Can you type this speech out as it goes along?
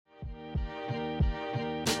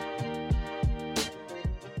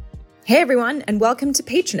Hey everyone, and welcome to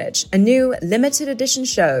Patronage, a new limited edition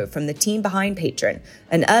show from the team behind Patron,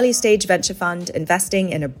 an early stage venture fund investing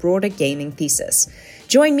in a broader gaming thesis.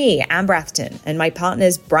 Join me, Amber Atherton, and my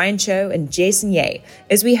partners Brian Cho and Jason Ye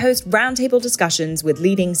as we host roundtable discussions with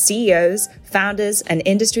leading CEOs, founders, and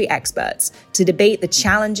industry experts to debate the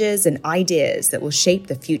challenges and ideas that will shape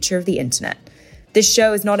the future of the internet. This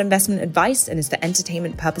show is not investment advice and is for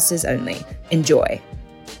entertainment purposes only. Enjoy.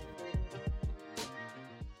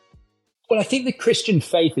 Well, I think the Christian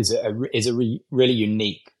faith is a really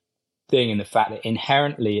unique thing in the fact that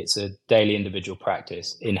inherently it's a daily individual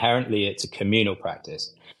practice, inherently it's a communal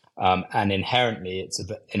practice, and inherently it's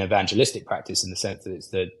an evangelistic practice in the sense that it's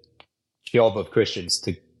the job of Christians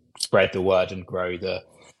to spread the word and grow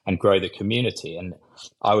the community. And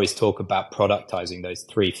I always talk about productizing those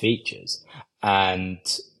three features, and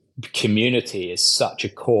community is such a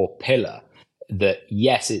core pillar that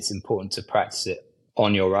yes, it's important to practice it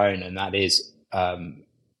on your own, and that is a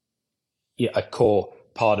core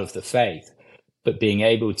part of the faith, but being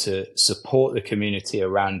able to support the community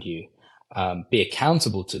around you, be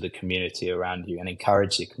accountable to the community around you and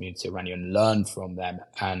encourage the community around you and learn from them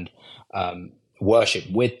and worship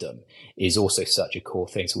with them is also such a core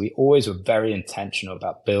thing. So we always were very intentional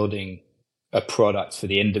about building a product for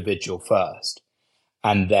the individual first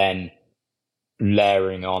and then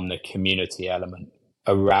layering on the community element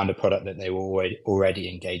around a product that they were already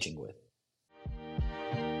engaging with.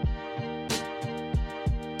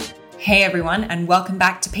 Hey everyone, and welcome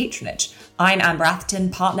back to Patronage. I'm Amber Atherton,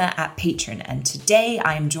 partner at Patron, and today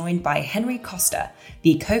I am joined by Henry Costa,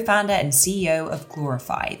 the co-founder and CEO of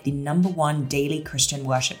Glorify, the #1 daily Christian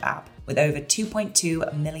worship app with over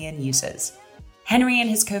 2.2 million users. Henry and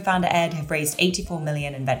his co-founder Ed have raised $84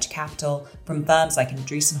 million in venture capital from firms like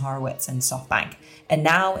Andreessen Horowitz and SoftBank, and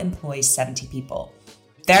now employs 70 people.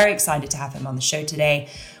 Very excited to have him on the show today.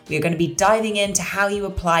 We are going to be diving into how you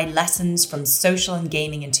apply lessons from social and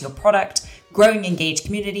gaming into your product, growing engaged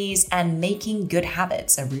communities, and making good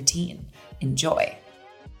habits a routine. Enjoy.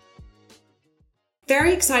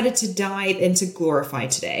 Very excited to dive into Glorify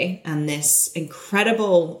today and this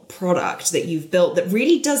incredible product that you've built that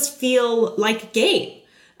really does feel like a game.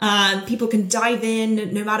 People can dive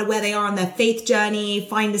in no matter where they are on their faith journey,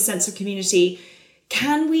 find a sense of community.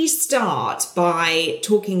 Can we start by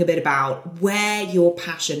talking a bit about where your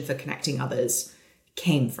passion for connecting others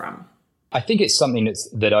came from? I think it's something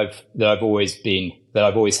that I've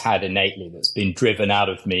always had innately, that's been driven out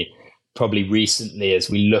of me probably recently as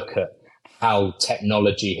we look at how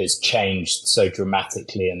technology has changed so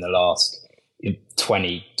dramatically in the last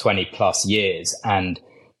 20 plus years. And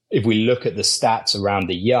if we look at the stats around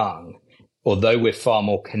the young, although we're far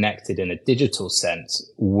more connected in a digital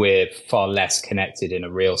sense, we're far less connected in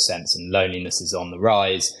a real sense, and loneliness is on the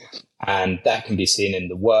rise. And that can be seen in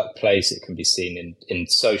the workplace. It can be seen in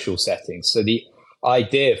social settings. So the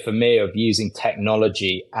idea for me of using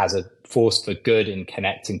technology as a force for good in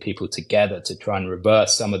connecting people together to try and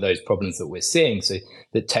reverse some of those problems that we're seeing, so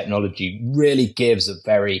that technology really gives a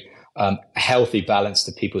very healthy balance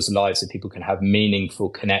to people's lives so people can have meaningful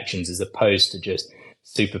connections as opposed to just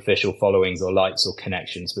superficial followings or likes or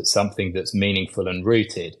connections, but something that's meaningful and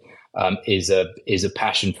rooted is a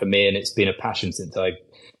passion for me, and it's been a passion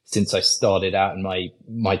since I started out in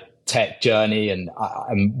my tech journey. And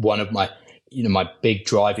I'm one of my big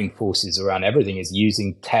driving forces around everything is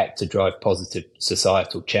using tech to drive positive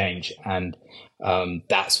societal change, and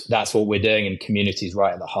that's what we're doing, and community is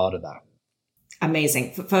right at the heart of that.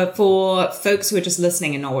 Amazing. For folks who are just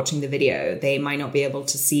listening and not watching the video, they might not be able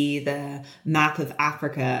to see the map of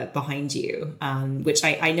Africa behind you, which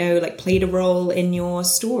I know played a role in your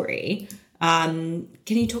story. Can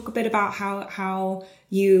you talk a bit about how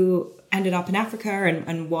you ended up in Africa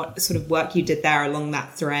and what sort of work you did there along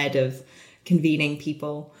that thread of convening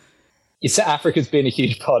people? Africa's been a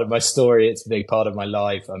huge part of my story. It's a big part of my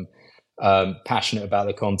life. I'm passionate about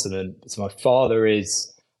the continent. So my father is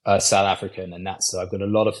South African, and so I've got a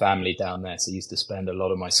lot of family down there. So I used to spend a lot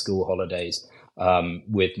of my school holidays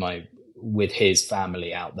with his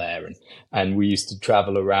family out there, and we used to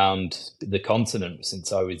travel around the continent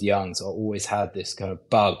since I was young. So I always had this kind of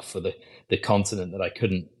bug for the continent that I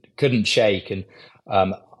couldn't shake, and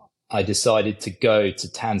I decided to go to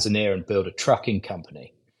Tanzania and build a trucking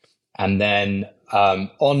company. And then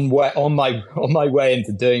on my way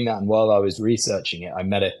into doing that, and while I was researching it,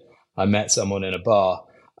 I met someone in a bar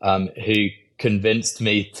who convinced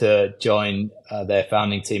me to join their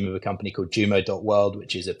founding team of a company called Jumo.world,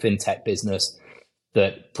 which is a fintech business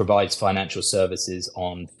that provides financial services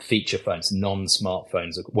on feature phones,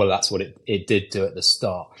 non-smartphones. Well, that's what it did do at the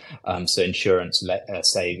start. So insurance,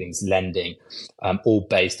 savings, lending, all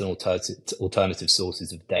based on alternative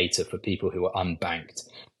sources of data for people who were unbanked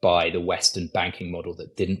by the Western banking model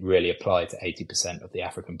that didn't really apply to 80% of the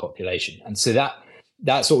African population. And so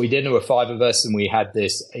that's what we did. There were 5 of us, and we had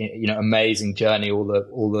this, amazing journey, all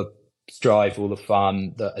the strive, all the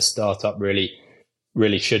fun that a startup really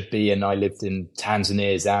should be. And I lived in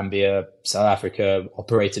Tanzania, Zambia, South Africa,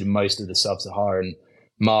 operated in most of the sub-Saharan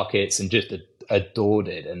markets, and just adored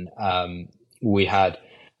it. And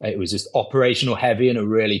it was just operational heavy in a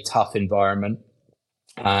really tough environment.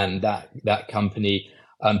 And that company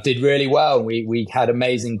did really well. We had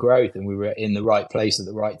amazing growth, and we were in the right place at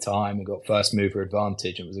the right time. We got first mover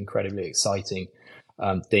advantage. It was an incredibly exciting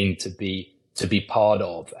thing to be part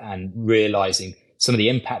of, and realizing some of the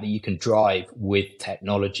impact that you can drive with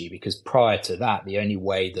technology. Because prior to that, the only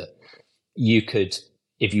way that you could,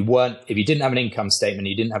 if you didn't have an income statement,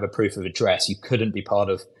 you didn't have a proof of address, you couldn't be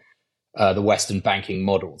part of the Western banking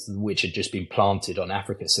models, which had just been planted on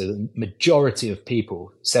Africa. So the majority of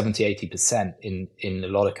people, 70, 80% in a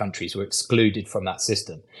lot of countries, were excluded from that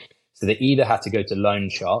system. So they either had to go to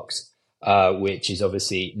loan sharks, which is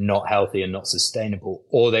obviously not healthy and not sustainable,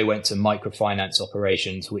 or they went to microfinance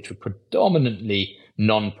operations, which were predominantly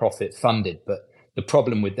non-profit funded. But the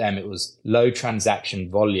problem with them, it was low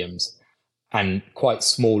transaction volumes and quite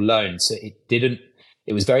small loans. So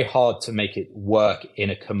it was very hard to make it work in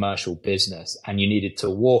a commercial business, and you needed to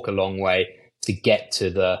walk a long way to get to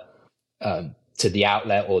the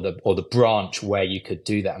outlet or the branch where you could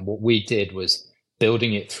do that. And what we did was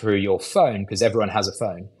building it through your phone, because everyone has a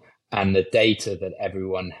phone. And the data that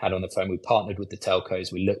everyone had on the phone, we partnered with the telcos.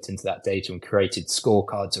 We looked into that data and created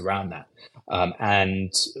scorecards around that.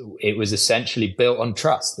 And it was essentially built on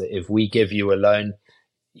trust, that if we give you a loan,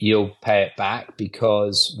 you'll pay it back,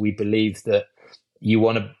 because we believe that you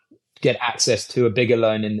want to get access to a bigger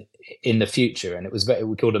loan in the future. And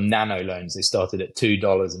we called them nano loans. They started at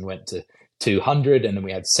 $2 and went to $200. And then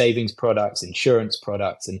we had savings products, insurance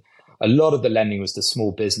products, and a lot of the lending was to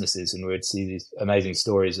small businesses. And we would see these amazing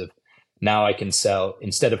stories of, now I can sell,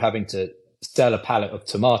 instead of having to sell a pallet of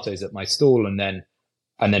tomatoes at my stall and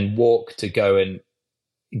then walk to go and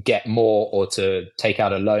get more, or to take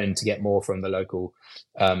out a loan to get more from the local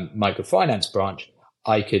microfinance branch,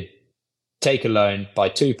 I could take a loan, buy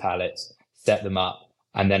 2 pallets, set them up,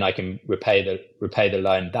 and then I can repay the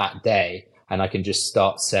loan that day, and I can just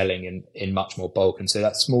start selling in much more bulk. And so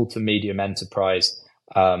that small to medium enterprise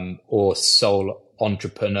or sole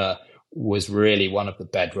entrepreneur was really one of the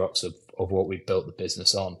bedrocks of what we built the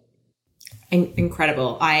business on.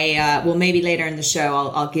 Incredible. I well, maybe later in the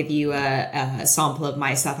show, I'll give you a sample of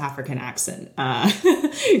my South African accent.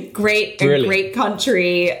 Great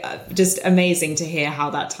country. Just amazing to hear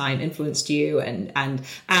how that time influenced you,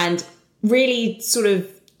 and really sort of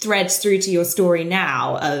threads through to your story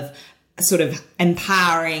now of sort of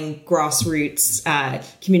empowering grassroots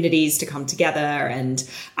communities to come together. And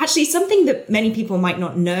actually, something that many people might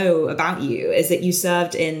not know about you is that you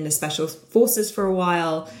served in the special forces for a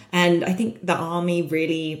while. And I think the army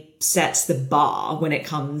really sets the bar when it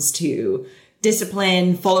comes to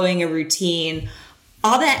discipline, following a routine.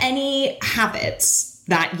 Are there any habits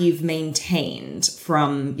that you've maintained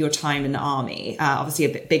from your time in the army? Obviously,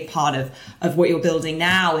 a big part of what you're building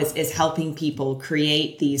now is helping people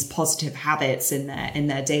create these positive habits in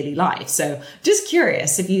their daily life. So just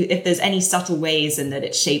curious if there's any subtle ways in that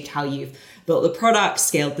it shaped how you've built the product,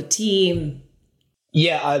 scaled the team.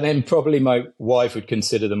 Yeah, I mean, probably my wife would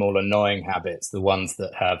consider them all annoying habits, the ones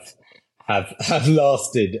that have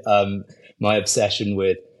lasted. My obsession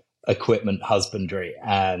with equipment husbandry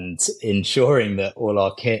and ensuring that all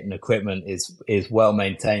our kit and equipment is well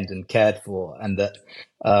maintained and cared for, and that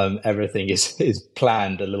everything is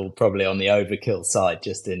planned a little probably on the overkill side,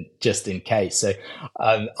 just in case. So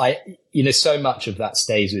so much of that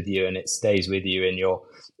stays with you, and it stays with you in your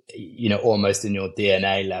almost in your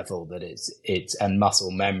DNA level, that it's and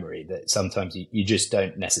muscle memory, that sometimes you just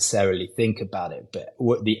don't necessarily think about it. But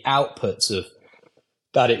what the outputs of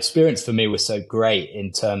that experience for me was so great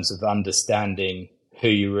in terms of understanding who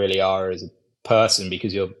you really are as a person,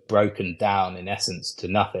 because you're broken down in essence to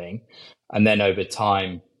nothing, and then over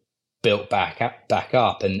time built back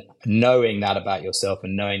up. And knowing that about yourself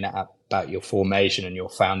and knowing that about your formation and your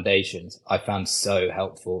foundations, I found so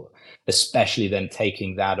helpful, especially then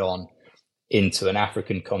taking that on into an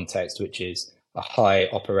African context, which is a high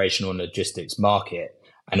operational and logistics market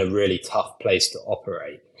and a really tough place to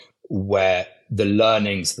operate, where the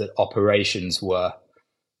learnings that operations were,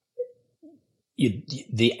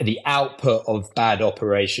 the output of bad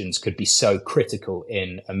operations could be so critical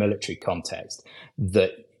in a military context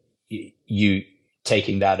that you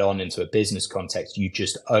taking that on into a business context, you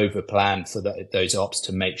just over plan for those ops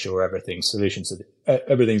to make sure everything's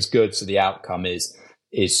good, so the outcome is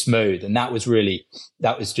smooth. And that was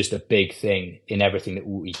just a big thing in everything that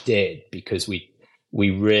we did, because we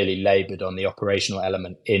really labored on the operational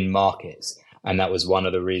element in markets. And that was one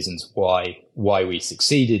of the reasons why we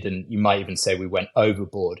succeeded. And you might even say we went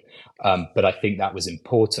overboard. But I think that was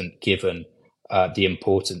important, given the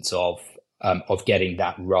importance of getting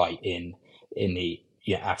that right in the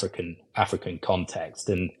African context.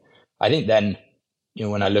 And I think then,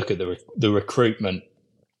 when I look at the recruitment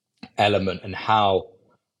element and how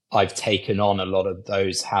I've taken on a lot of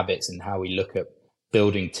those habits and how we look at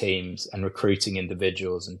building teams and recruiting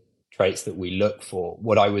individuals and traits that we look for,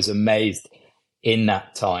 what I was amazed in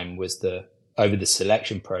that time was over the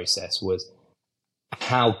selection process was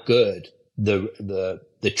how good the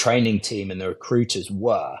training team and the recruiters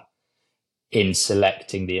were in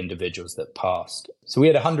selecting the individuals that passed. So we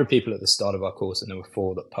had 100 people at the start of our course, and there were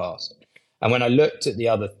 4 that passed. And when I looked at the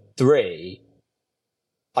other 3,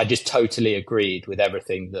 I just totally agreed with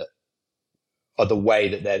everything or the way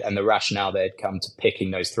that and the rationale they'd come to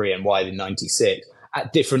picking those 3, and why the 96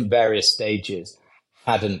 at different various stages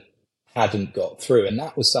hadn't got through. And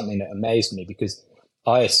that was something that amazed me, because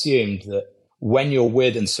I assumed that when you're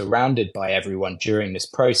with and surrounded by everyone during this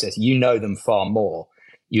process, you know them far more.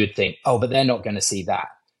 You would think, oh, but they're not going to see that.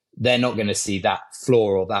 They're not going to see that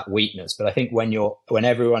flaw or that weakness. But I think when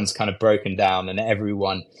everyone's kind of broken down and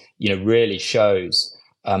everyone, really shows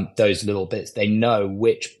those little bits, they know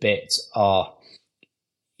which bits are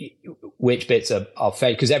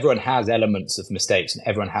fake, because everyone has elements of mistakes and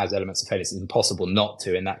everyone has elements of failures. It's impossible not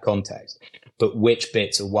to in that context. But which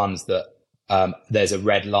bits are ones that there's a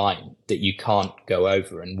red line that you can't go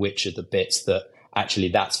over, and which are the bits that actually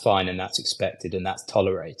that's fine and that's expected and that's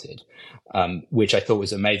tolerated, which I thought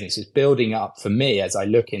was amazing. So it's building up for me as I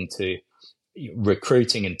look into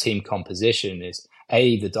recruiting and team composition is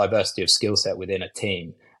the diversity of skill set within a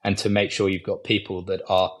team, and to make sure you've got people that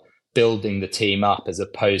are building the team up as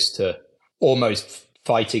opposed to almost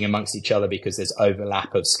fighting amongst each other because there's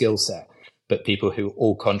overlap of skill set, but people who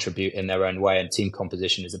all contribute in their own way. And team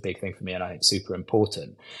composition is a big thing for me, and I think super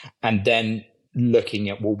important. And then looking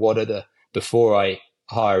at, before I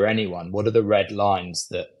hire anyone, what are the red lines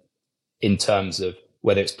that, in terms of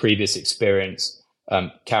whether it's previous experience,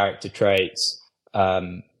 character traits,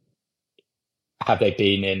 have they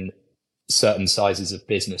been in certain sizes of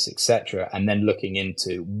business, etc., and then looking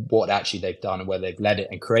into what actually they've done and where they've led it,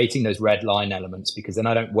 and creating those red line elements, because then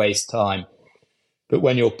I don't waste time. But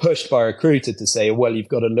when you're pushed by a recruiter to say, well, you've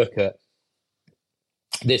got to look at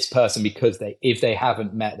this person because if they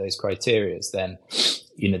haven't met those criteria, then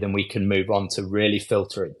then we can move on to really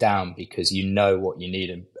filter it down, because you know what you need,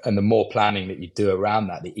 and the more planning that you do around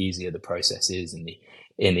that, the easier the process is in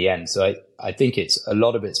the end. So I think a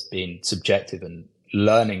lot of it's been subjective and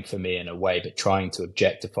learning for me in a way, but trying to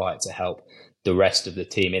objectify it to help the rest of the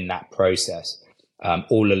team in that process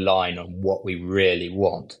all align on what we really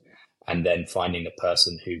want, and then finding the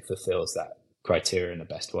person who fulfills that criteria in the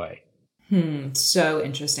best way. So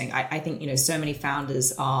interesting. I think, so many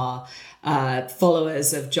founders are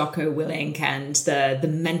followers of Jocko Willink and the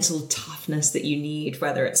mental toughness that you need,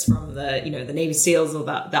 whether it's from the Navy SEALs or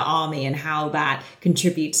the Army, and how that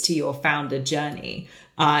contributes to your founder journey.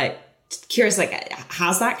 Curious,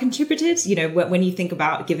 has that contributed? When you think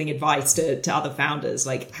about giving advice to other founders,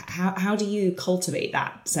 how do you cultivate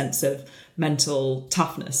that sense of mental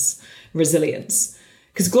toughness, resilience?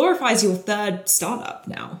 Because Glorify is your 3rd startup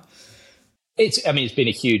now. It's been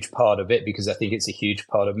a huge part of it, because I think it's a huge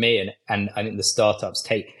part of me, and I think the startups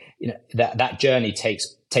take, that journey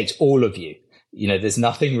takes all of you. There's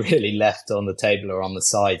nothing really left on the table or on the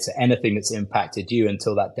side. So anything that's impacted you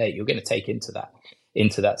until that date, you're going to take into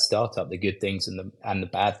that startup, the good things and the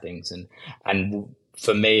bad things. And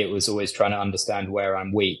for me, it was always trying to understand where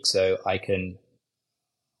I'm weak, so I can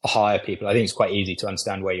hire people. I think it's quite easy to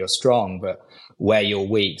understand where you're strong, but where you're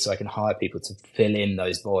weak, so I can hire people to fill in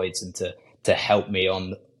those voids and to help me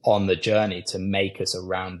on the journey to make us a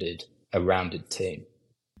rounded team.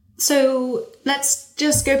 So let's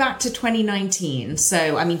just go back to 2019.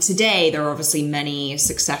 So, today there are obviously many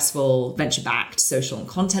successful venture-backed social and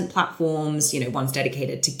content platforms, ones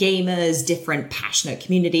dedicated to gamers, different passionate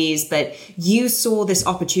communities, but you saw this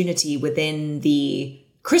opportunity within the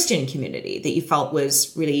Christian community that you felt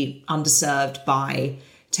was really underserved by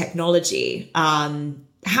technology.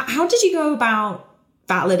 How did you go about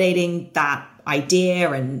validating that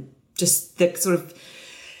idea, and just the sort of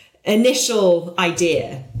initial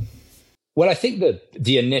idea? Well, I think that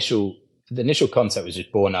the initial concept was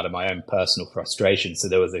just born out of my own personal frustration. So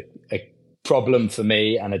there was a problem for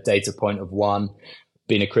me and a data point of one,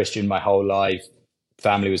 being a Christian my whole life.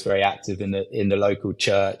 Family was very active in the local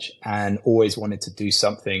church and always wanted to do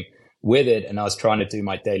something with it. And I was trying to do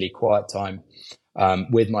my daily quiet time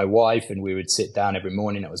with my wife, and we would sit down every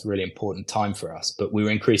morning. That was a really important time for us, but we were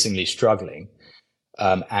increasingly struggling.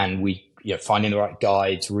 And finding the right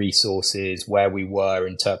guides, resources, where we were,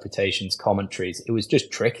 interpretations, commentaries, it was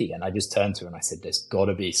just tricky. And I just turned to her and I said, there's got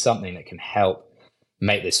to be something that can help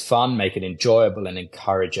make this fun, make it enjoyable, and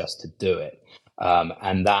encourage us to do it.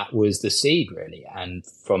 And that was the seed, really. And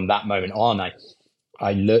from that moment on,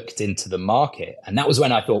 I looked into the market, and that was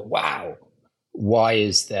when I thought, wow, why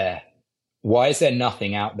is there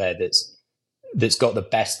nothing out there that's got the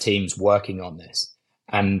best teams working on this?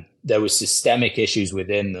 And there were systemic issues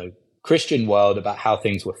within the Christian world about how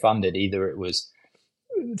things were funded. Either it was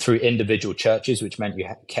through individual churches, which meant you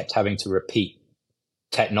kept having to repeat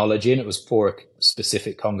technology and it was for a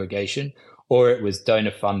specific congregation, or it was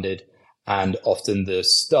donor funded, and often the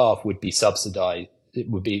staff would be subsidized. It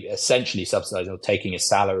would be essentially subsidized or taking a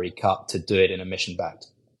salary cut to do it in a mission-backed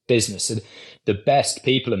business. So the best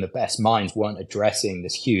people and the best minds weren't addressing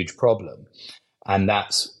this huge problem. And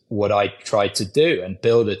that's what I tried to do, and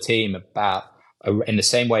build a team in the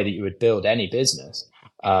same way that you would build any business,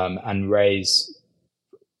 and raise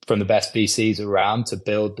from the best VCs around to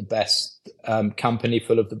build the best company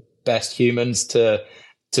full of the best humans to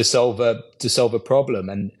solve a problem.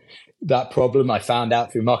 And that problem, I found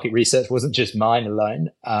out through market research, wasn't just mine alone.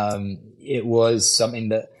 It was something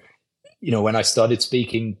that, when I started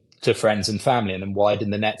speaking to friends and family, and then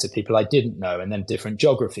widen the net to people I didn't know, and then different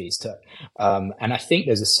geographies and I think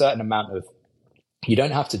there's a certain amount of, you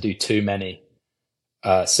don't have to do too many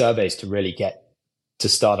surveys to really get to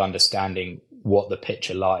start understanding what the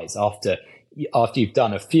picture lies. After you've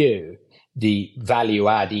done a few, the value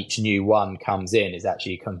add each new one comes in is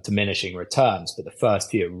actually kind of diminishing returns, but the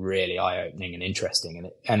first few are really eye-opening and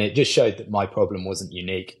interesting, and it just showed that my problem wasn't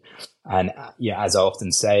unique. And as I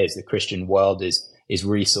often say, is the Christian world is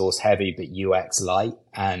resource heavy but UX light,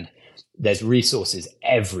 and there's resources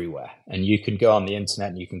everywhere, and you can go on the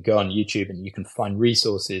internet and you can go on YouTube and you can find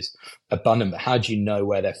resources abundant, but how do you know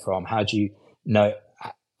where they're from? How do you know,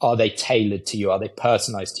 are they tailored to you? Are they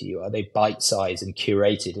personalized to you? Are they bite-sized and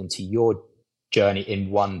curated into your journey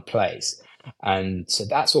in one place? And so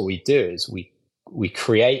that's what we do, is we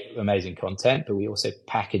create amazing content, but we also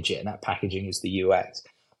package it, and that packaging is the UX,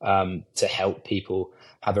 to help people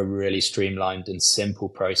have a really streamlined and simple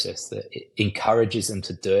process that encourages them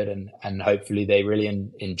to do it, and hopefully they really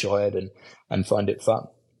enjoy it and find it fun.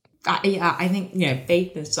 I think,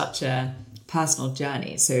 faith is such a personal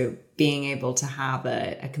journey. So being able to have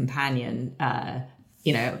a companion,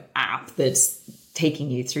 app that's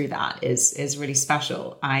taking you through that is really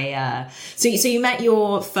special. So you met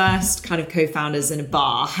your first kind of co-founders in a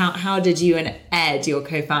bar. How did you and Ed, your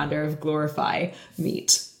co-founder of Glorify,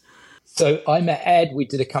 meet? So I met Ed. We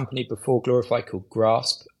did a company before Glorify called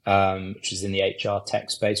Grasp, which is in the HR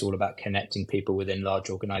tech space, all about connecting people within large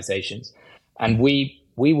organizations. And we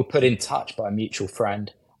were put in touch by a mutual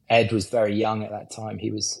friend. Ed was very young at that time.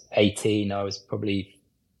 He was 18. I was probably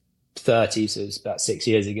 30, so it was about 6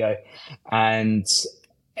 years ago. And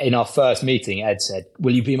in our first meeting, Ed said,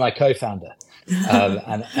 "Will you be my co-founder?"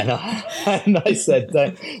 And I said,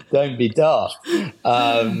 "Don't be daft."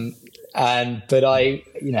 But I,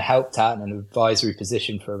 helped out in an advisory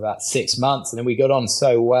position for about 6 months, and then we got on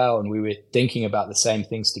so well, and we were thinking about the same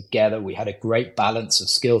things together. We had a great balance of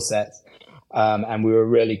skill sets, and we were a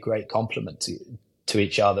really great complement to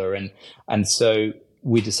each other. And so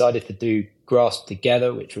we decided to do Grasp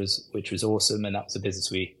together, which was awesome. And that was a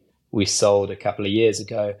business we sold a couple of years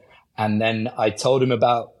ago. And then I told him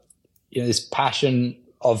about, this passion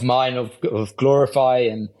of mine of Glorify,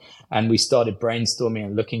 and we started brainstorming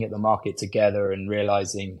and looking at the market together and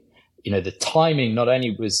realizing, the timing, not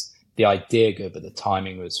only was the idea good, but the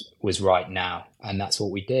timing was right now. And that's what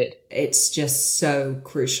we did. It's just so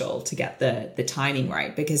crucial to get the timing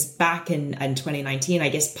right, because back in 2019, I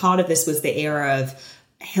guess part of this was the era of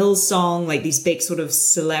Hillsong, like these big sort of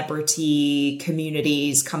celebrity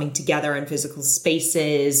communities coming together in physical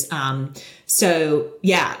spaces. So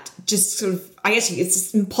yeah, just sort of, I guess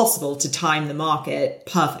it's impossible to time the market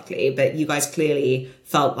perfectly, but you guys clearly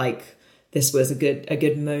felt like this was a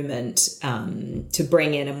good moment to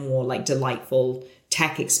bring in a more like delightful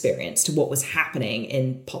tech experience to what was happening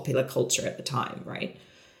in popular culture at the time, right?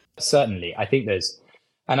 Certainly. I think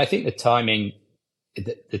the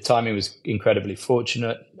timing was incredibly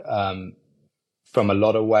fortunate from a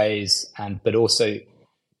lot of ways, but also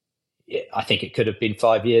I think it could have been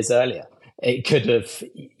 5 years earlier. It could have,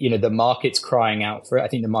 the market's crying out for it. I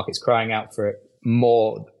think the market's crying out for it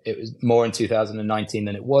more. It was more in 2019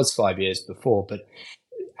 than it was 5 years before, but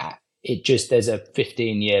there's a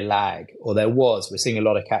 15-year lag, or there was. We're seeing a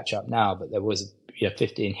lot of catch up now, but there was a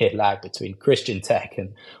 15-year lag between Christian tech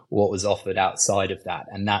and what was offered outside of that.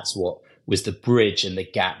 And that's what was the bridge and the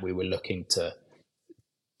gap we were looking to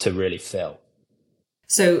really fill.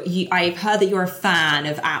 So I've heard that you're a fan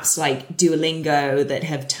of apps like Duolingo that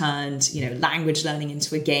have turned, language learning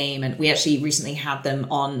into a game. And we actually recently had them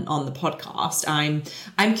on the podcast.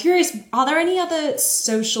 I'm curious, are there any other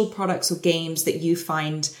social products or games that you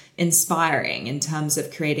find inspiring in terms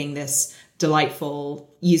of creating this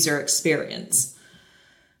delightful user experience?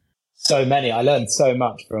 So many. I learned so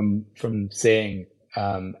much from seeing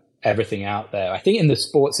everything out there. I think in the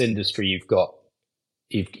sports industry, you've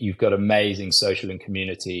got amazing social and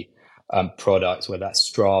community products, whether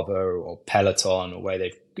that's Strava or Peloton, or where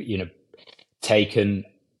they've taken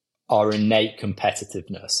our innate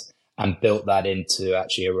competitiveness and built that into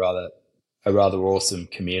actually a rather awesome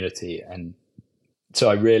community. And so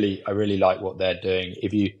I really like what they're doing.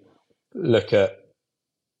 If you look at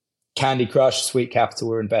Candy Crush, Sweet Capital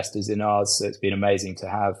were investors in ours, so it's been amazing to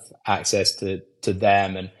have access to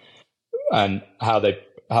them and how they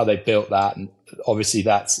built that. And obviously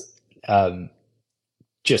that's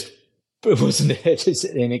just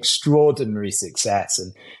an extraordinary success,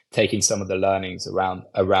 and taking some of the learnings around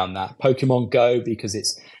that. Pokemon Go, because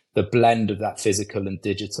it's the blend of that physical and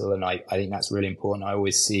digital, and I think that's really important. I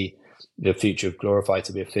always see the future of Glorify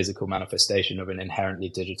to be a physical manifestation of an inherently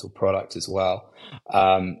digital product as well.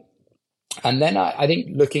 And then I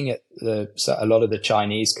think looking at a lot of the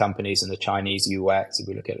Chinese companies and the Chinese UX, if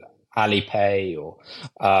we look at Alipay or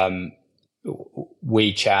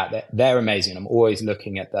WeChat, they're amazing. I'm always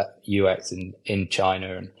looking at that UX in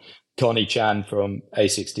China, and Connie Chan from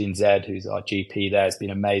A16Z, who's our GP there, has been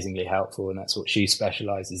amazingly helpful, and that's what she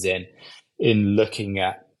specializes in looking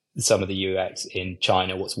at some of the UX in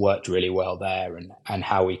China, what's worked really well there, and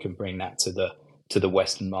how we can bring that to the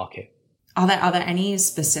Western market. Are there any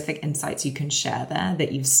specific insights you can share there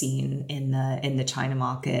that you've seen in the China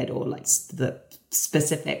market, or like the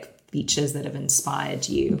specific features that have inspired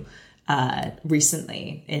you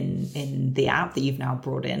recently in the app that you've now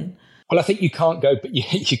brought in? Well, I think you can't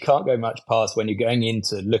go much past, when you're going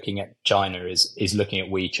into looking at China, is looking at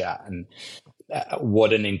WeChat, and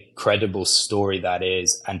what an incredible story that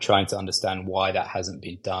is, and trying to understand why that hasn't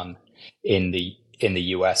been done in the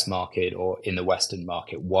US market or in the Western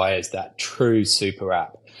market. Why is that true super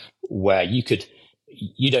app where you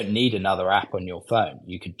don't need another app on your phone?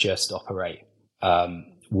 You could just operate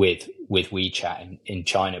with WeChat in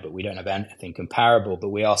China, but we don't have anything comparable.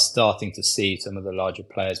 But we are starting to see some of the larger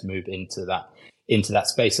players move into that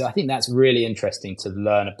space. So I think that's really interesting to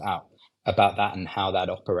learn about that and how that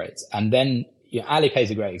operates. And then Alipay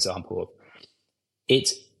is a great example of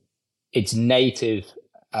its native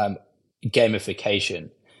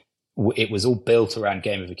gamification. It was all built around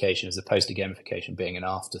gamification, as opposed to gamification being an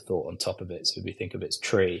afterthought on top of it. So if we think of its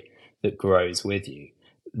tree that grows with you,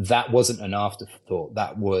 that wasn't an afterthought.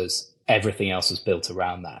 That was, everything else was built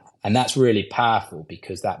around that. And that's really powerful,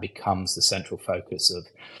 because that becomes the central focus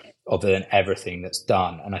of then everything that's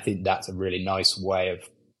done. And I think that's a really nice way of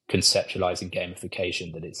conceptualizing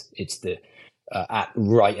gamification, that it's the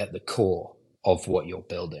right at the core of what you're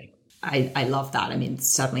building. I love that. I mean,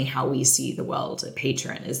 certainly how we see the world at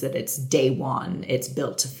Patreon is that it's day one. It's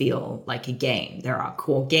built to feel like a game. There are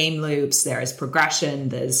core game loops. There is progression.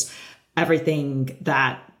 There's everything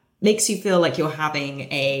that makes you feel like you're having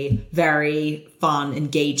a very fun,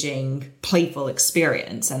 engaging, playful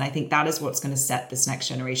experience. And I think that is what's going to set this next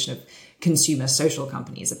generation of consumer social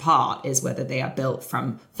companies apart, is whether they are built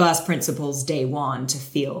from first principles day one to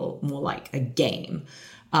feel more like a game.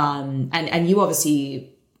 And you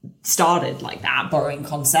obviously started like that, borrowing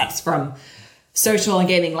concepts from social and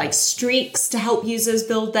gaming like streaks to help users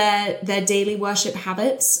build their daily worship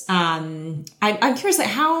habits. I'm curious, like,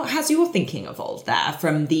 how has your thinking evolved there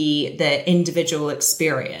from the individual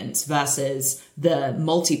experience versus the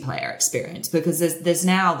multiplayer experience? Because there's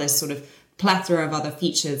now this sort of plethora of other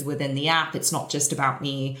features within the app. It's not just about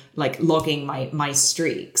me like logging my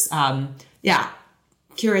streaks.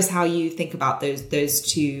 Curious how you think about those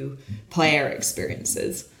two player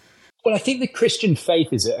experiences. Well, I think the Christian faith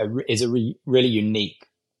is a really unique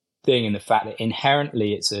thing, in the fact that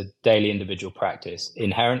inherently it's a daily individual practice.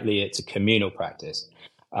 Inherently, it's a communal practice.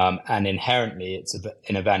 And inherently, it's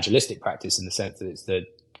an evangelistic practice, in the sense that it's the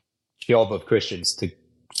job of Christians to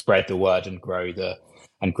spread the word and grow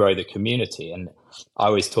the community. And I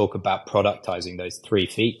always talk about productizing those three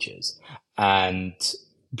features, and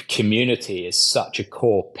community is such a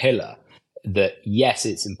core pillar that, yes,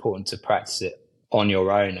 it's important to practice it on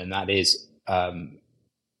your own, and that is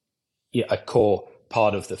a core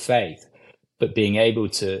part of the faith, but being able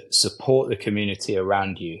to support the community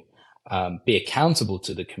around you, be accountable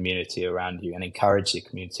to the community around you, and encourage the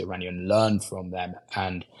community around you and learn from them,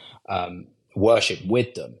 and worship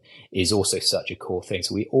with them is also such a core thing.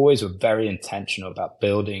 So we always were very intentional about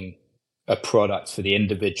building a product for the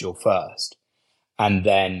individual first, and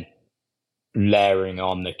then layering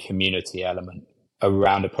on the community element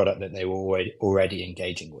around a product that they were already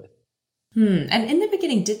engaging with. And in the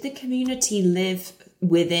beginning, did the community live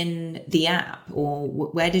within the app, or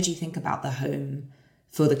where did you think about the home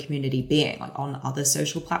for the community being? Like on other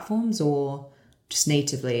social platforms, or just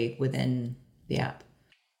natively within the app?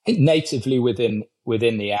 I think natively within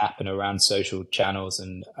the app and around social channels.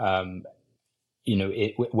 And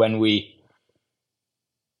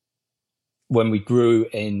when we grew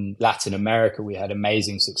in Latin America, we had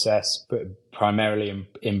amazing success, but primarily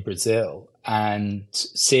in Brazil. And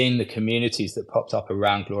seeing the communities that popped up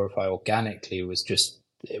around Glorify organically was just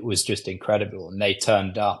incredible. And they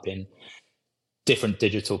turned up in different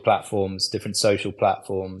digital platforms, different social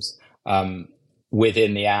platforms,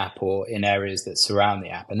 within the app or in areas that surround the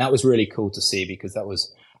app. And that was really cool to see, because that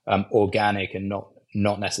was organic and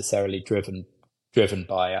not necessarily driven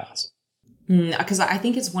by us. Because I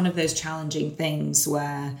think it's one of those challenging things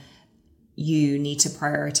where you need to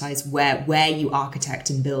prioritize where you architect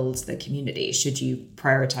and build the community. Should you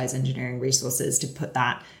prioritize engineering resources to put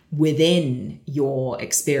that within your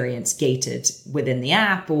experience gated within the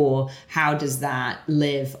app, or how does that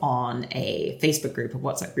live on a Facebook group, a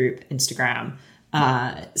WhatsApp group, Instagram?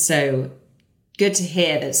 So good to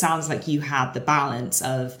hear that it sounds like you had the balance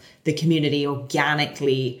of the community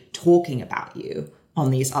organically talking about you on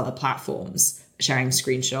these other platforms, sharing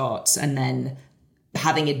screenshots, and then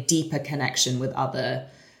having a deeper connection with other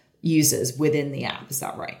users within the app. Is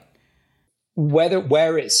that right?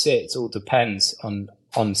 Where it sits all depends on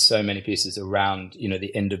so many pieces around,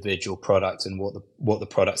 the individual product and what the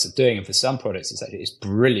products are doing. And for some products, it's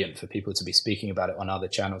brilliant for people to be speaking about it on other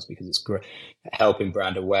channels, because it's helping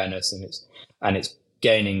brand awareness, and it's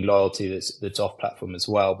gaining loyalty that's off platform as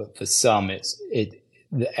well. But for some,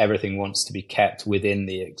 everything wants to be kept within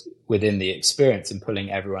the experience and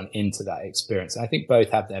pulling everyone into that experience. And I think both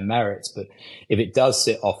have their merits, but if it does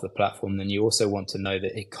sit off the platform, then you also want to know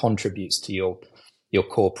that it contributes to your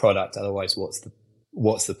core product. Otherwise, what's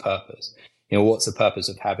the purpose? What's the purpose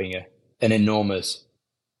of having an enormous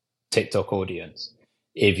TikTok audience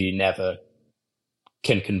if you never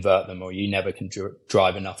can convert them, or you never can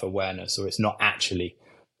drive enough awareness, or it's not actually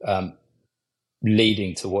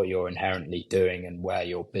leading to what you're inherently doing and where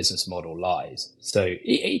your business model lies. So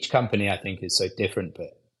each company, I think, is so different,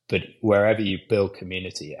 but wherever you build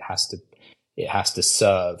community, it has to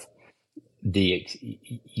serve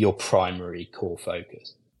your primary core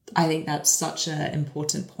focus. I think that's such an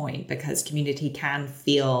important point, because community can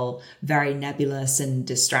feel very nebulous and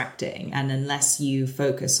distracting. And unless you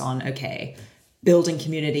focus on, okay, building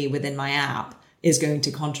community within my app is going to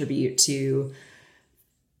contribute to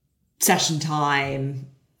session time,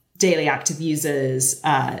 daily active users,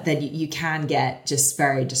 then you can get just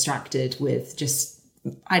very distracted with just,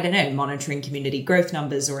 monitoring community growth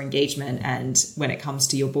numbers or engagement. And when it comes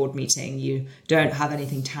to your board meeting, you don't have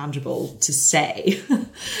anything tangible to say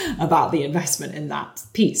about the investment in that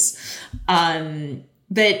piece.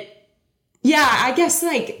 But yeah, I guess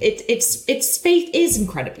its space is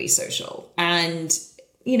incredibly social. And,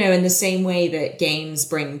 in the same way that games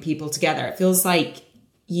bring people together, it feels like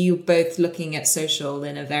you both looking at social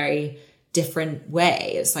in a very different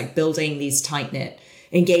way. It's like building these tight-knit,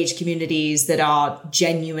 engaged communities that are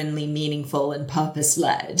genuinely meaningful and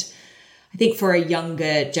purpose-led. I think for a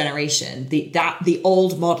younger generation, the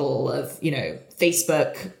old model of,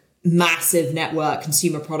 Facebook, massive network,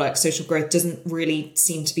 consumer product, social growth doesn't really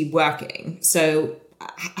seem to be working. So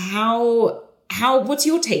what's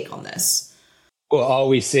your take on this? Well, are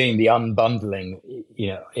we seeing the unbundling,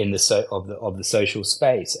 in of the social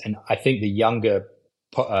space? And I think the younger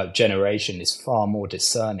generation is far more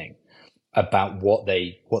discerning about what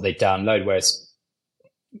they download, whereas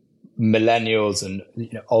millennials and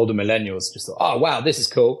older millennials just thought, oh wow, this is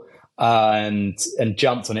cool, and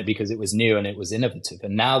jumped on it because it was new and it was innovative.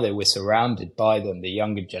 And now that we're surrounded by them, the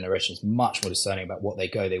younger generation is much more discerning about what they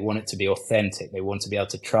go. They want it to be authentic. They want to be able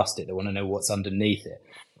to trust it. They want to know what's underneath it.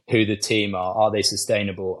 who the team are they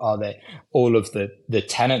sustainable, are they, all of the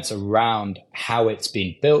tenets around how it's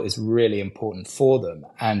been built is really important for them.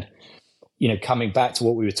 And coming back to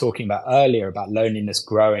what we were talking about earlier about loneliness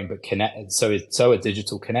growing, but so are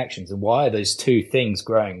digital connections. And why are those two things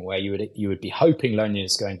growing, where you would be hoping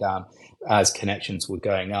loneliness going down as connections were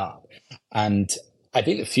going up? And I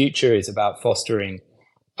think the future is about fostering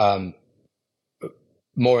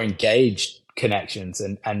more engaged connections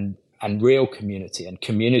and real community, and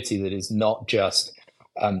community that is not just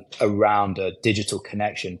around a digital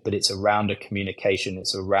connection, but it's around a communication.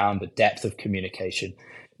 It's around a depth of communication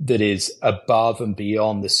that is above and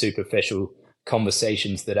beyond the superficial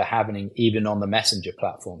conversations that are happening even on the messenger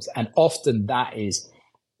platforms. And often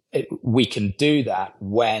we can do that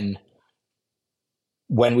when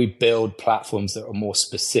we build platforms that are more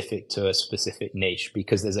specific to a specific niche,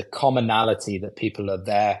 because there's a commonality that people are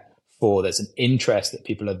there for. There's an interest that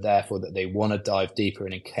people are there for, that they want to dive deeper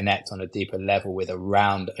in and connect on a deeper level with,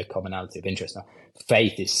 around a commonality of interest. Now,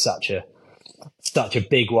 faith is such a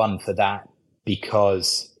big one for that,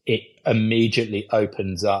 because it immediately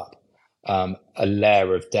opens up a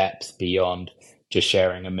layer of depth beyond just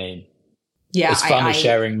sharing a meme. Yeah, as fun as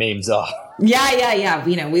sharing memes are. Yeah.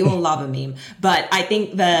 We all love a meme, but I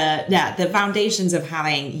think the foundations of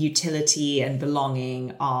having utility and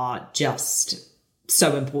belonging are just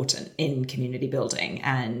so important in community building.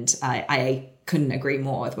 And I couldn't agree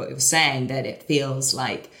more with what you were saying, that it feels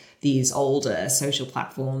like these older social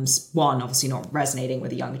platforms, one, obviously not resonating with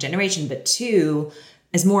the younger generation, but two,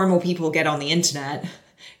 as more and more people get on the internet,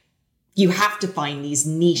 you have to find these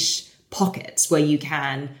niche pockets where you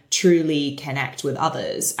can truly connect with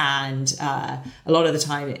others. And a lot of the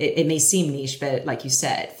time it may seem niche, but like you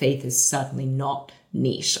said, faith is certainly not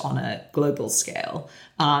niche on a global scale.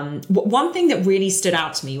 One thing that really stood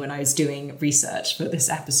out to me when I was doing research for this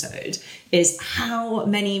episode is how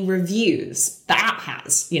many reviews the app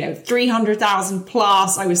has. 300,000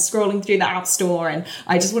 plus. I was scrolling through the App Store, and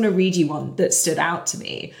I just want to read you one that stood out to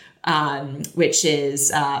me, which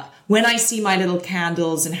is, when I see my little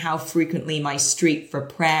candles and how frequently my streak for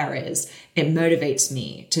prayer is, it motivates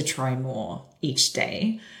me to try more each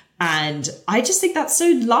day. And I just think that's so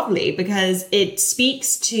lovely, because it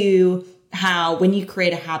speaks to how when you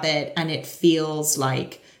create a habit and it feels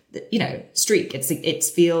like, streak, it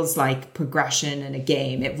feels like progression in a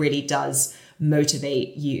game. It really does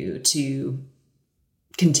motivate you to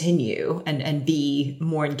continue and be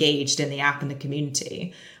more engaged in the app and the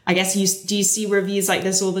community. I guess do you see reviews like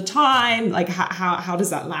this all the time? Like how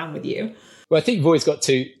does that land with you? Well, I think you've always got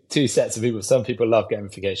two sets of people. Some people love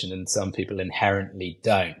gamification and some people inherently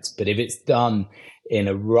don't. But if it's done in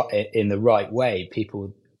the right way,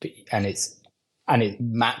 and it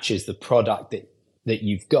matches the product that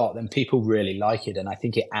you've got, then people really like it. And I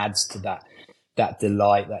think it adds to that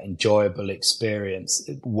delight, that enjoyable experience.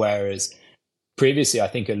 Whereas previously, I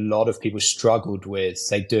think a lot of people struggled with,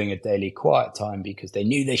 say, doing a daily quiet time because they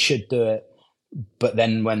knew they should do it. But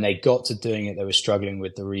then when they got to doing it, they were struggling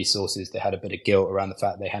with the resources. They had a bit of guilt around the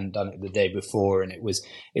fact they hadn't done it the day before. And it's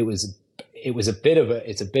a bit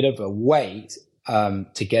of a weight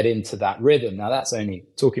to get into that rhythm. Now, that's only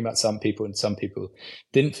talking about some people, and some people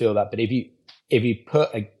didn't feel that. But if you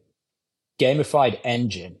put a gamified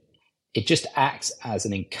engine, it just acts as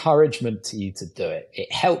an encouragement to you to do it. It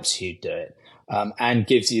helps you do it, and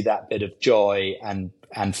gives you that bit of joy and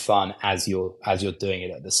fun as you're doing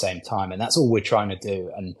it at the same time. And that's all we're trying to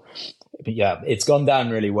do. And yeah, it's gone down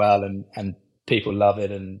really well, and people love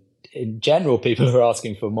it. And in general, people are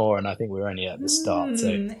asking for more. And I think we're only at the start. So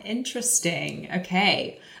interesting.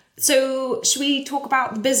 Okay. So should we talk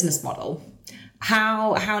about the business model?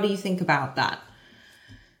 How do you think about that?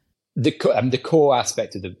 The core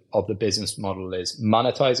aspect of the business model is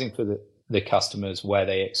monetizing for the customers where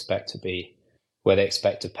they expect to be, where they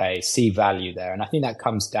expect to pay, see value there. And I think that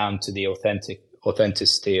comes down to the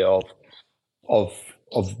authenticity of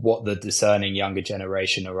what the discerning younger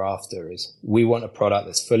generation are after. Is we want a product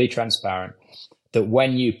that's fully transparent, that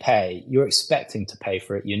when you pay, you're expecting to pay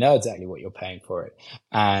for it. You know exactly what you're paying for it.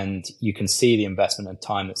 And you can see the investment and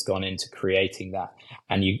time that's gone into creating that.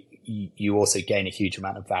 And you also gain a huge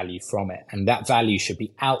amount of value from it. And that value should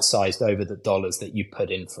be outsized over the dollars that you put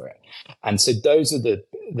in for it. And so those are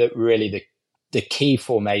the key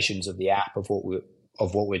formations of the app of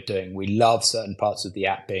what we're doing. We love certain parts of the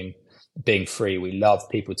app being free. We love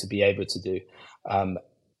people to be able to do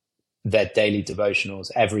their daily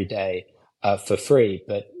devotionals every day for free.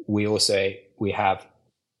 But we have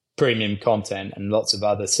premium content and lots of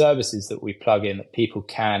other services that we plug in that people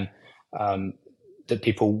can that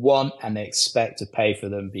people want, and they expect to pay for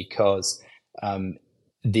them because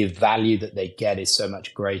the value that they get is so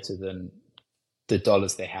much greater than the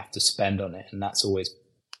dollars they have to spend on it. And that's always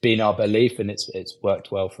been our belief, and it's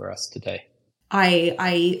worked well for us today.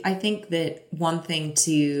 I think that one thing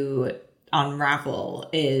to unravel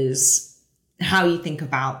is how you think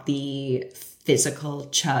about the physical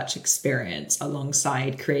church experience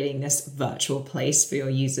alongside creating this virtual place for your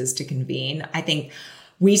users to convene. I think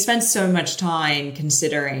we spend so much time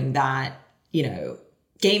considering that,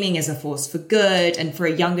 gaming is a force for good. And for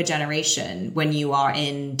a younger generation, when you are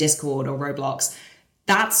in Discord or Roblox,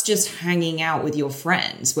 that's just hanging out with your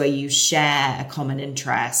friends where you share a common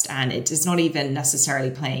interest, and it is not even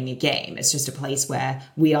necessarily playing a game. It's just a place where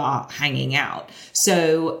we are hanging out.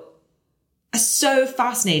 So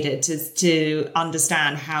fascinated to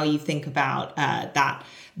understand how you think about that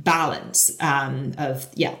balance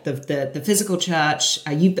of the physical church,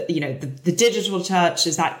 the digital church.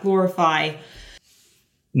 Is that Glorify?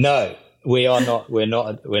 No, we are not. We're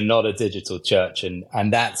not a digital church, and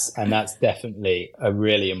that's definitely a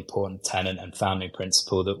really important tenet and founding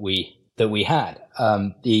principle that we had.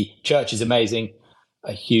 The church is amazing,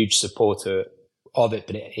 a huge supporter of it,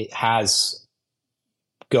 but it has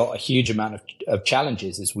got a huge amount of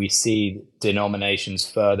challenges as we see denominations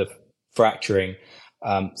further fracturing.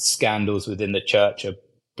 Scandals within the church are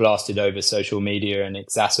blasted over social media and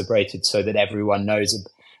exacerbated so that everyone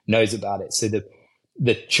knows about it. So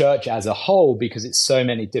the church as a whole, because it's so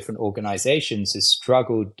many different organizations, has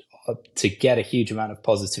struggled to get a huge amount of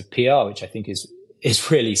positive PR, which I think is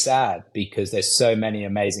really sad, because there's so many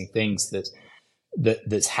amazing things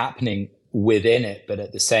that's happening within it. But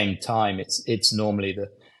at the same time, it's normally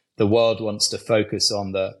the world wants to focus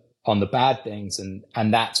on the bad things,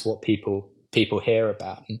 and that's what people hear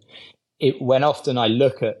about. And when often I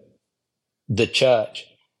look at the church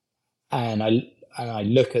and I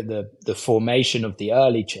look at the formation of the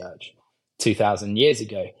early church 2,000 years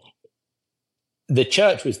ago, the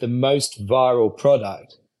church was the most viral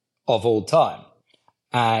product of all time.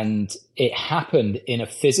 And it happened in a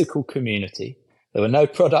physical community. There were no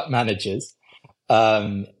product managers.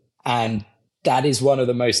 And that is one of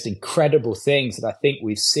the most incredible things that I think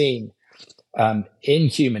we've seen in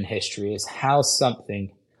human history, is how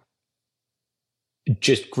something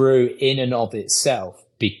just grew in and of itself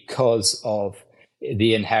because of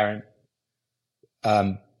the inherent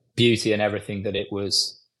beauty and everything that it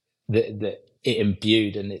was, that it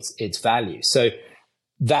imbued and its value. So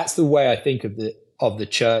that's the way I think of the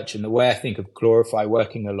church, and the way I think of Glorify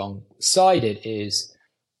working alongside it is,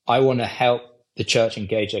 I want to help the church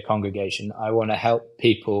engage their congregation. I want to help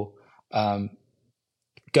people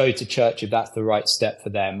go to church if that's the right step for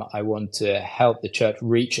them. I want to help the church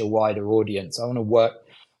reach a wider audience. I want to work,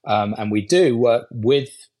 and we do work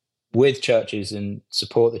with churches and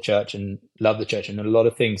support the church and love the church, and a lot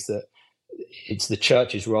of things that it's the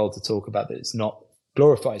church's role to talk about, that it's not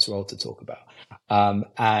Glorify's role to talk about.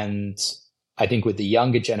 And I think with the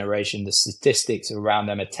younger generation, the statistics around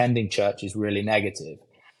them attending church is really negative.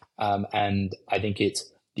 And I think it's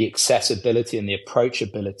the accessibility and the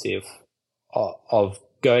approachability of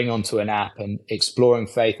going onto an app and exploring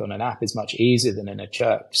faith on an app is much easier than in a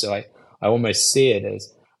church. So I almost see it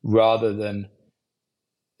as, rather than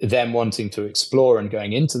them wanting to explore and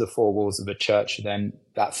going into the four walls of a church, then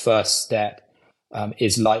that first step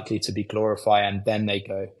is likely to be Glorify, and then they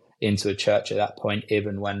go into a church at that point,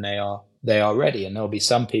 even when they are ready. And there'll be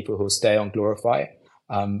some people who'll stay on Glorify,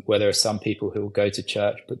 where there are some people who will go to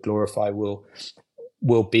church, but Glorify will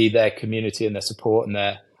be their community and their support and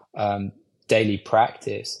their daily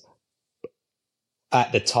practice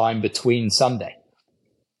at the time between Sunday.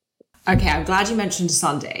 Okay, I'm glad you mentioned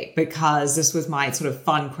Sunday, because this was my sort of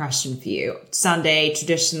fun question for you. Sunday,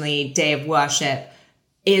 traditionally day of worship,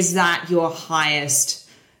 is that your highest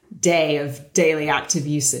day of daily active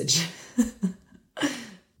usage?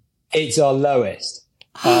 It's our lowest.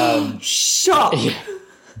 Shock.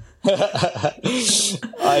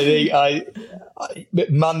 I think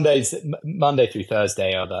Monday through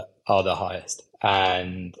Thursday are the highest,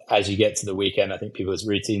 and as you get to the weekend, I think people's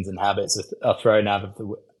routines and habits are thrown out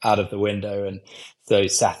of the window, and so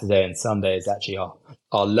Saturday and Sunday is actually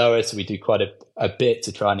our lowest. We do quite a bit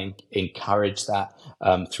to try and encourage that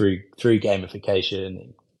through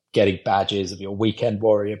gamification, getting badges of your weekend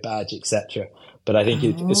warrior badge, etc. But I think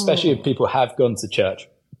especially if people have gone to church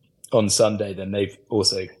on Sunday, then they've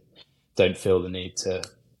also don't feel the need to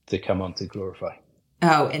come on to Glorify.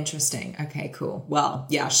 Oh, interesting. Okay, cool. Well,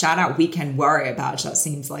 yeah, shout out Weekend Warrior badge. That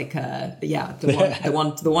seems like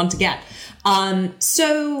the one to get.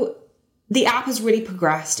 So the app has really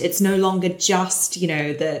progressed. It's no longer just,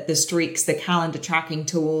 the streaks, the calendar tracking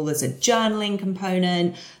tool. There's a journaling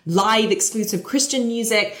component, live exclusive Christian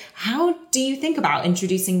music. How do you think about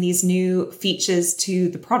introducing these new features to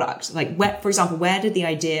the product? Like, for example, where did the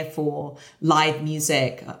idea for live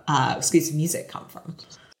music, exclusive music come from?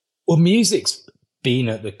 Well, music's been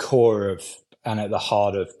at the core of and at the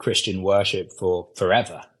heart of Christian worship for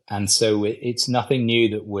forever. And so it's nothing new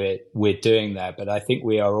that we're doing there. But I think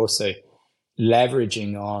we are also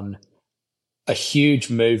leveraging on a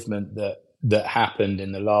huge movement that happened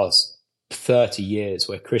in the last 30 years,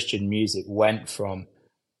 where Christian music went from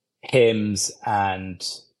hymns and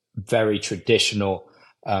very traditional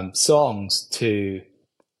songs to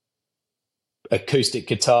acoustic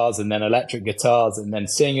guitars and then electric guitars and then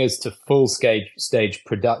singers to full stage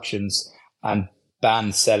productions and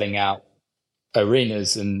bands selling out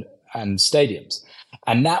arenas and stadiums.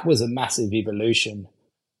 And that was a massive evolution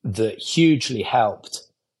that hugely helped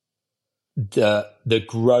the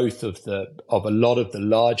growth of a lot of the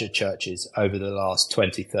larger churches over the last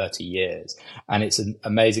 20, 30 years. And it's an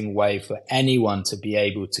amazing way for anyone to be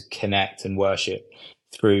able to connect and worship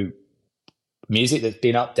through music that's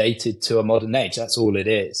been updated to a modern age. That's all it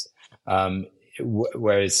is.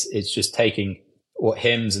 Whereas it's just taking what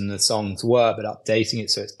hymns and the songs were, but updating it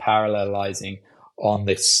so it's parallelizing on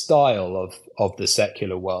the style of the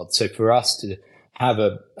secular world. So for us to have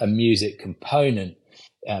a music component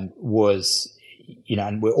was,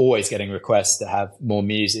 and we're always getting requests to have more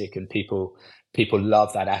music, and people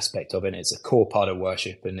love that aspect of it. It's a core part of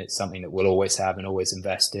worship, and it's something that we'll always have and always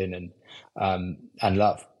invest in and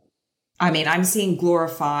love. I mean, I'm seeing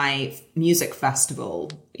Glorify Music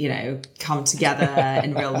Festival, come together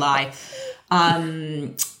in real life.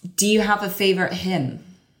 Do you have a favorite hymn?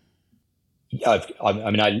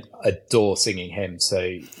 I adore singing hymns,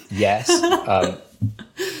 so yes.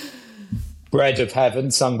 Bread of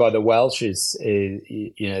Heaven, sung by the Welsh, is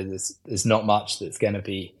there's not much that's going to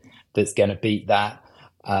beat that.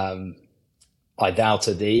 I Doubt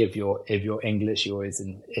a Thee, if you're English, you always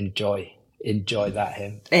enjoy that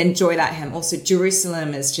hymn. Enjoy that hymn. Also,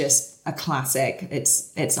 Jerusalem is just a classic.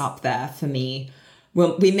 It's up there for me.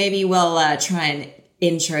 Well, we maybe will try and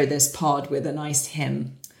intro this pod with a nice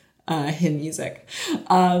hymn music.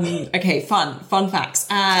 Okay, fun facts.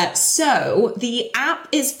 So the app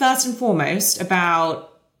is first and foremost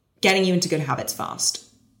about getting you into good habits fast.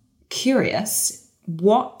 Curious,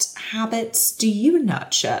 what habits do you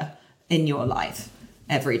nurture in your life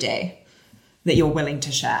every day that you're willing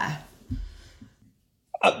to share?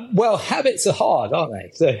 Well, habits are hard, aren't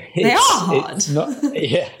they? So they are hard. It's not,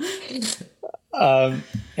 yeah.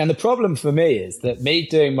 And the problem for me is that me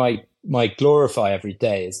doing my Glorify every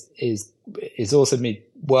day is also me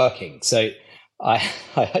working. So I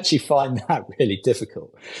actually find that really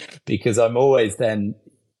difficult, because I'm always then,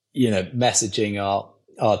 messaging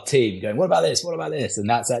our team going, what about this? What about this? And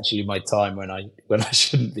that's actually my time when I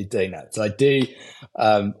shouldn't be doing that. So I do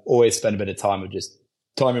always spend a bit of time with just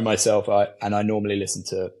timing myself. And I normally listen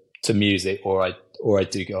to music, or I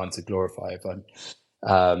do go on to Glorify if I'm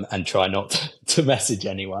and try not to message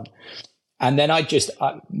anyone. And then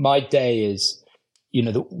my day is,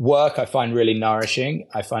 the work I find really nourishing.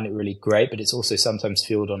 I find it really great, but it's also sometimes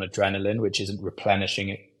fueled on adrenaline, which isn't replenishing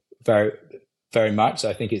it very, very much. So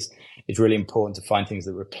I think it's really important to find things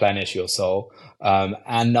that replenish your soul,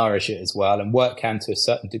 and nourish it as well. And work can to a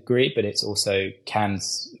certain degree, but it's can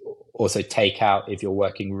also take out if you're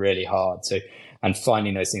working really hard. So, and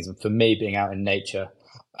finding those things. And for me, being out in nature,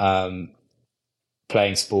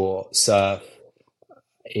 playing sport, surf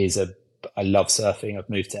I love surfing. I've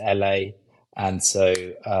moved to LA. And so,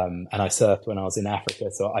 and I surfed when I was in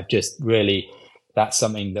Africa. So I've just really, that's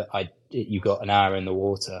something that you got an hour in the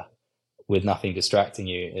water with nothing distracting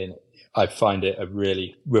you. And I find it a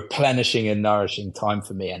really replenishing and nourishing time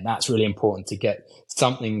for me. And that's really important, to get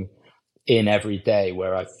something in every day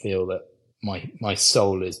where I feel that my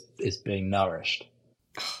soul is being nourished.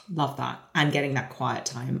 Love that. And getting that quiet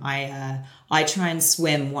time. I try and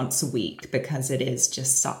swim once a week, because it is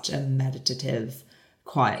just such a meditative,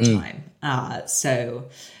 quiet time. So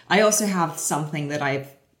I also have something that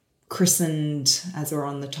I've christened, as we're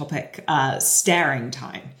on the topic, staring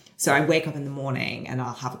time. So I wake up in the morning and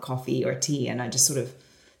I'll have a coffee or a tea, and I just sort of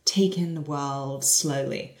take in the world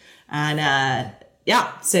slowly. And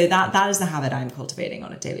so that is the habit I'm cultivating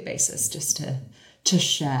on a daily basis, just to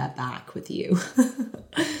share back with you.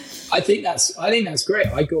 I think that's great.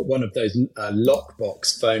 I got one of those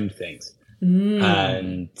lockbox phone things,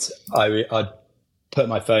 and I'd put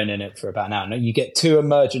my phone in it for about an hour. Now you get 2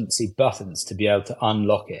 emergency buttons to be able to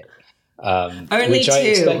unlock it. Only which 2. I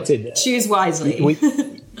expected. Choose wisely.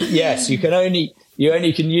 Yes, you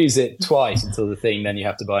only can use it twice until the thing, then you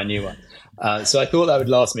have to buy a new one. So I thought that would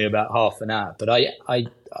last me about half an hour. But I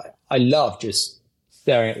love just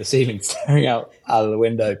staring at the ceiling, staring out of the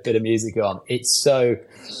window, bit of music on. It's so,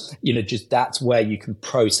 just that's where you can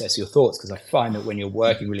process your thoughts. Because I find that when you're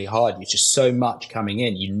working really hard, there's just so much coming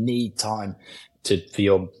in. You need time for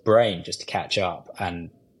your brain just to catch up and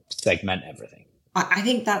segment everything. I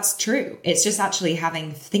think that's true. It's just actually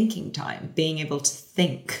having thinking time, being able to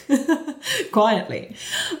think quietly.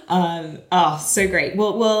 So great.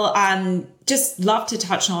 We'll just love to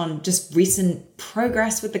touch on just recent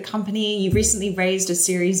progress with the company. You recently raised a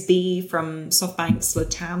Series B from SoftBank's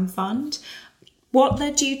LATAM fund. What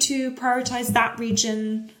led you to prioritize that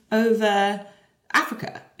region over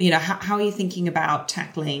Africa? How are you thinking about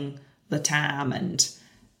tackling LATAM, and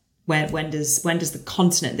when does the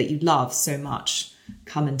continent that you love so much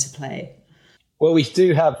come into play? Well, we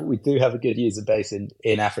do have a good user base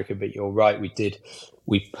in Africa, but you're right. We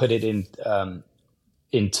put it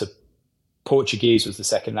into Portuguese was the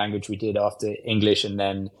second language we did after English, and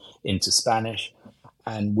then into Spanish.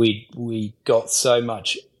 And we got so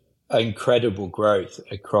much incredible growth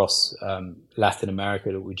across Latin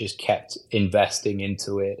America that we just kept investing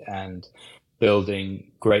into it and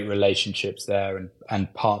building great relationships there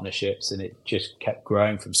and partnerships, and it just kept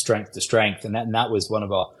growing from strength to strength. And that was one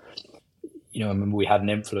of our, I remember we had an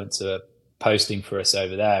influencer posting for us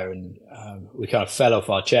over there, and we kind of fell off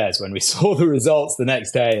our chairs when we saw the results the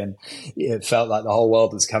next day, and it felt like the whole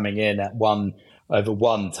world was coming in at over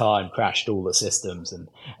one time, crashed all the systems and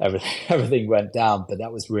everything went down. But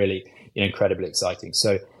that was really incredibly exciting.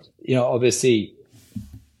 So, obviously,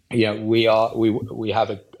 we have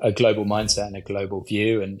a global mindset and a global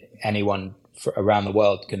view, and anyone around the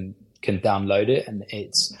world can download it. And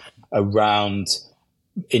it's around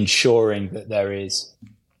ensuring that there is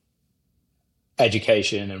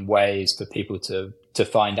education and ways for people to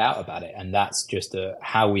find out about it. And that's just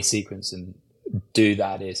how we sequence and do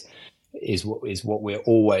that is what we're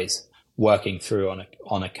always working through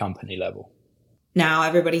on a company level. Now,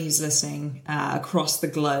 everybody who's listening across the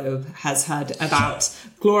globe has heard about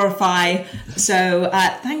Glorify. So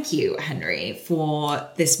thank you, Henry, for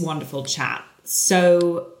this wonderful chat.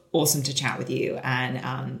 So awesome to chat with you.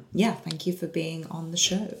 And thank you for being on the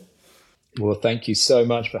show. Well, thank you so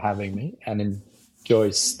much for having me, and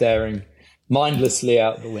enjoy staring mindlessly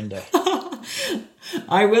out the window.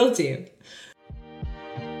 I will do.